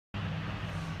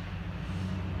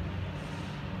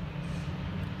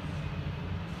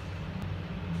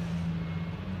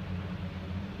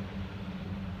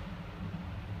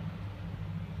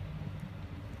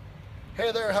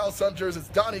Hey there, house hunters. It's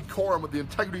Donnie Corum with the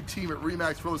Integrity team at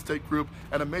RE/MAX Real Estate Group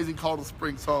and Amazing Colorado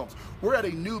Springs Homes. We're at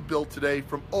a new build today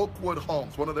from Oakwood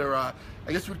Homes, one of their, I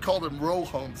guess you would call them row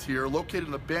homes here, located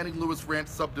in the Banning Lewis Ranch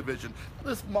subdivision.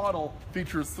 This model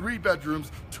features 3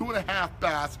 bedrooms, 2.5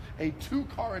 baths, a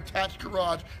 2-car attached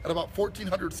garage at about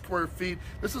 1,400 square feet.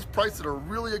 This is priced at a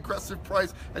really aggressive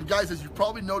price. And guys, as you've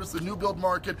probably noticed, the new build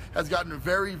market has gotten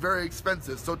very, very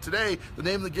expensive. So today, the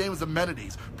name of the game is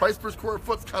amenities. Price per square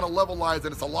foot's kind of levelized,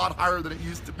 and it's a lot higher than it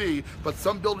used to be, but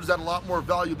some builders add a lot more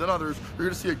value than others. You're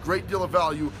going to see a great deal of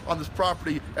value on this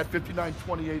property at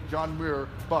 5928 John Muir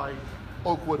by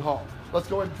Oakwood Homes. Let's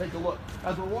go ahead and take a look.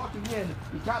 As we're walking in,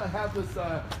 you kind of have this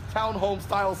townhome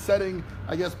style setting,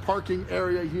 I guess parking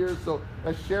area here, so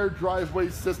a shared driveway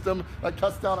system that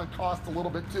cuts down on cost a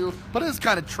little bit too, but it is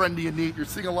kind of trendy and neat. You're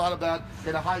seeing a lot of that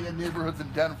in high-end neighborhoods in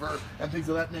Denver and things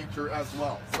of that nature as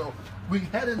well. So we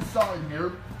head inside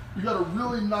here. You got a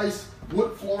really nice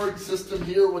wood flooring system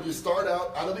here when you start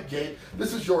out of the gate.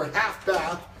 This is your half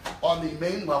bath on the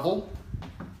main level.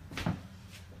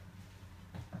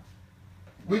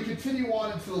 We continue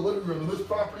on into the living room. This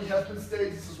property has been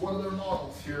staged. This is one of their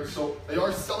models here. So they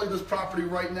are selling this property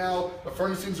right now. The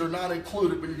furnishings are not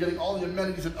included, but you're getting all the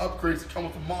amenities and upgrades that come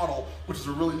with the model, which is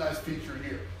a really nice feature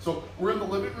here. So we're in the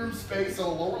living room space on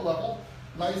a lower level.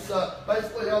 Nice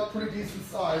layout, pretty decent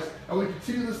size. And we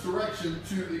continue this direction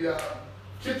to the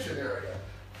kitchen area.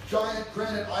 Giant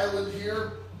granite island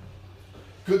here.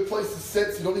 Good place to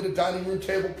sit, so you don't need a dining room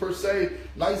table per se.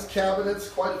 Nice cabinets,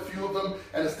 quite a few of them,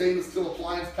 and a stainless steel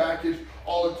appliance package,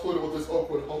 all included with this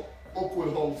Oakwood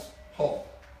Homes home.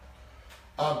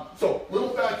 So,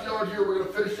 little backyard here. We're going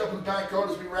to finish up in the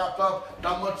backyard as we wrap up.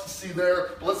 Not much to see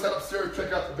there, but let's head upstairs,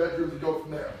 check out the bedrooms, and go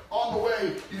from there. On the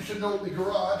way, you should note the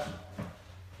garage.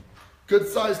 Good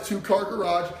sized 2-car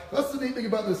garage. That's the neat thing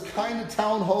about this kind of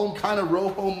townhome, kind of row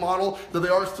home model, that they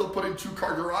are still putting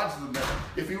 2-car garages in there.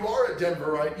 If you are a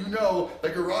Denverite, you know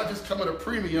that garages come at a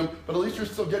premium, but at least you're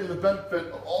still getting the benefit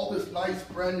of all this nice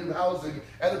brand new housing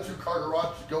and the 2-car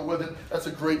garage to go with it. That's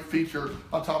a great feature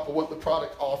on top of what the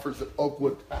product offers that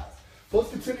Oakwood has. So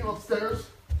let's continue upstairs.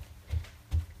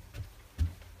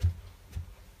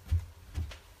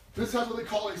 This has what they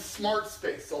call a smart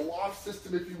space, a loft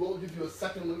system, if you will, give you a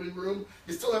second living room.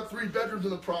 You still have 3 bedrooms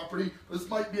in the property. This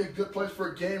might be a good place for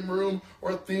a game room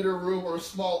or a theater room or a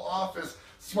small office.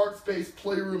 Smart space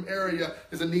playroom area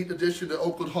is a neat addition that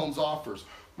Oakwood Homes offers.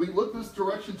 We look this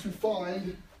direction to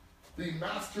find the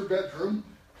master bedroom.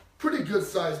 Pretty good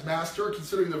sized master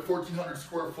considering the 1,400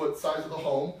 square foot size of the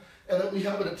home. And then we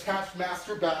have an attached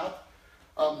master bath.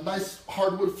 Nice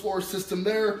hardwood floor system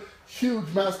there. Huge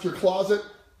master closet.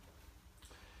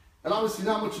 And obviously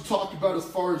not much to talk about as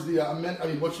far as the,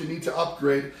 what you need to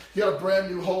upgrade. You got a brand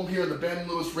new home here in the Banning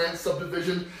Lewis Ranch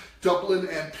subdivision, Dublin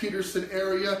and Peterson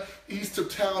area, east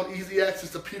of town, easy access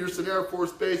to Peterson Air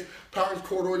Force Base, Powers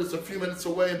Corridor just a few minutes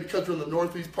away, and because we're in the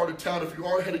northeast part of town, if you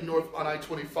are heading north on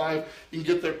I-25, you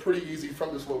can get there pretty easy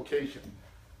from this location.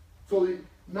 So the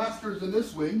master is in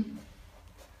this wing,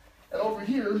 and over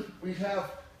here we have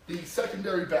the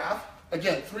secondary bath.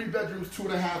 Again, 3 bedrooms,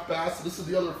 2.5 baths. So this is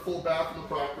the other full bath in the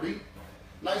property.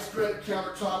 Nice granite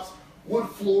countertops, wood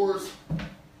floors,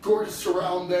 gorgeous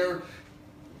surround there.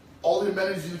 All the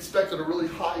amenities you'd expect at a really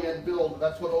high-end build.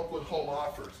 That's what Oakwood Home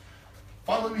offers.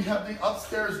 Finally, we have the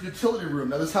upstairs utility room.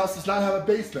 Now, this house does not have a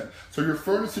basement. So your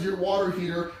furnace and your water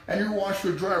heater and your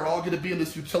washer and dryer are all going to be in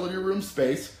this utility room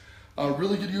space.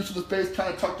 Really good use of the space,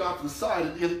 kind of tucked off to the side.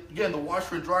 And again, the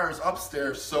washer and dryer is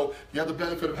upstairs, so you have the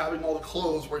benefit of having all the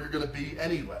clothes where you're going to be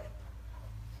anyway.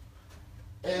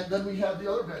 And then we have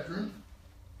the other bedroom.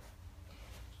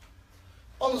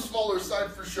 On the smaller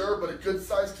side for sure, but a good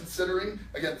size considering.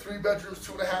 Again, 3 bedrooms,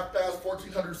 2.5 baths,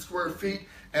 1,400 square feet,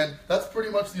 and that's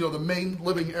pretty much the main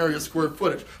living area square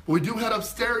footage. But we do head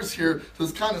upstairs here to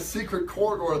this kind of secret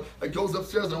corridor that goes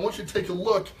upstairs, and I want you to take a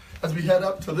look as we head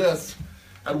up to this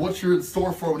and what you're in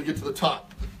store for when you get to the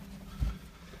top.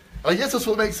 I guess that's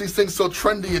what makes these things so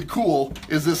trendy and cool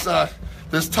is this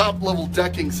this top level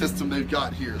decking system they've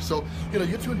got here. So you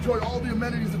get to enjoy all the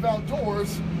amenities of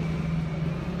outdoors,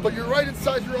 but you're right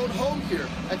inside your own home here.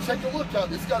 And check a look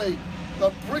out. It's got a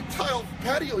brick tile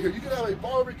patio here. You can have a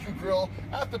barbecue grill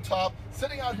at the top,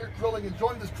 sitting out here grilling,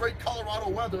 enjoying this great Colorado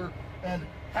weather, and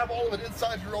have all of it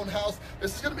inside your own house.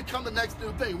 This is going to become the next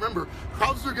new thing. Remember,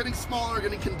 houses are getting smaller,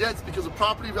 getting condensed because the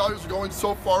property values are going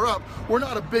so far up. We're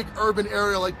not a big urban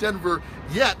area like Denver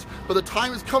yet, but the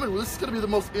time is coming where this is going to be the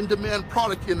most in-demand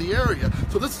product in the area.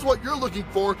 So this is what you're looking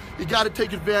for. You got to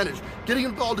take advantage. Getting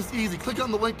involved is easy. Click on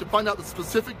the link to find out the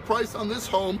specific price on this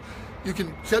home. You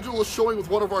can schedule a showing with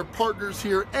one of our partners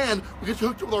here, and we get you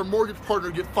hooked up with our mortgage partner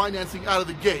to get financing out of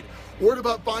the gate. Worried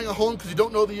about buying a home because you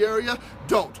don't know the area?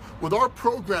 Don't. With our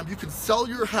program, you can sell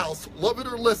your house, love it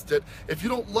or list it. If you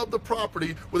don't love the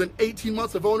property, within 18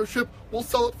 months of ownership, we'll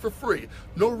sell it for free.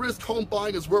 No risk home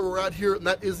buying is where we're at here, and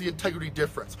that is the integrity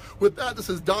difference. With that, this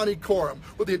is Donnie Corum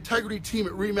with the integrity team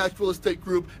at RE/MAX Real Estate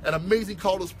Group and amazing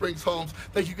Colorado Springs Homes.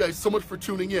 Thank you guys so much for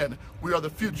tuning in. We are the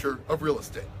future of real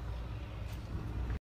estate.